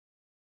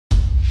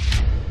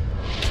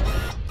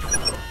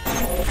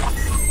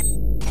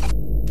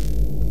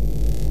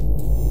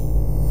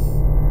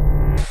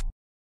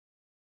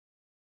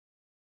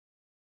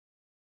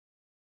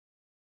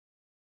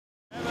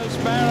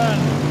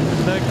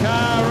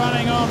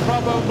running on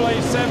probably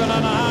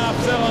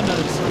 7.5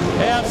 cylinders.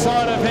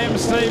 Outside of him,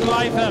 Steve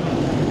Latham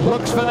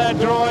looks for that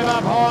drive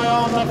up high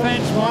on the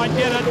fence. Might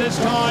get it this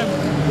time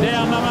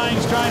down the main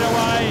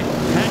straightaway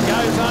and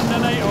goes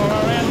underneath, or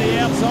around the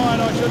outside,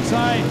 I should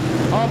say,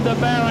 of the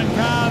Baron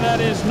car. That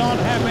is not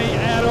happy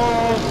at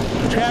all.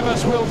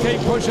 Travis will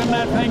keep pushing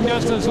that thing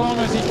just as long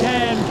as he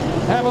can.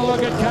 Have a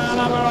look at car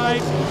number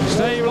 8.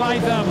 Steve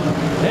Latham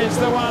is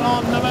the one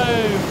on the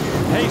move.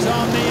 He's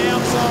on the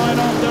outside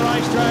of the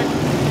racetrack,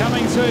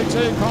 coming through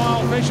to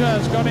Kyle Fisher.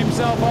 Has got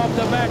himself off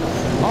the back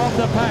of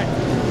the pack.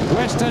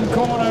 Western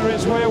corner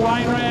is where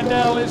Wayne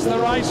Randall is the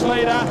race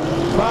leader,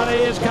 but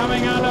he is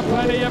coming under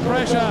plenty of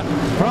pressure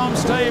from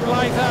Steve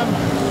Latham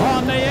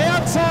on the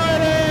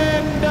outside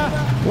end.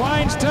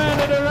 Wayne's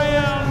turned it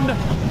around.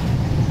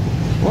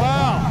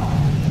 Wow.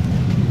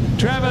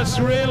 Travis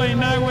really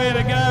nowhere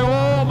to go,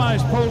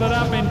 almost pulled it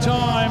up in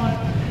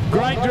time.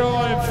 Great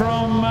drive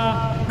from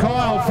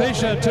Kyle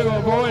Fisher to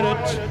avoid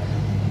it.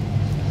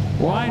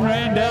 Wayne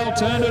Randall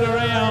turned it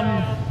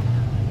around.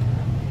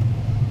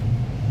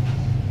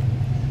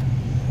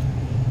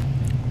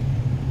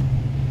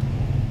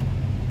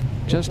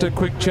 Just a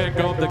quick check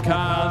of the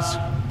cars.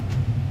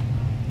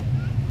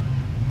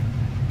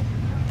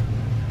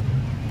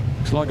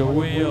 Looks like a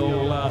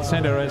wheel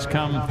centre has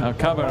come, a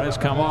cover has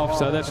come off,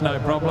 so that's no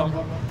problem.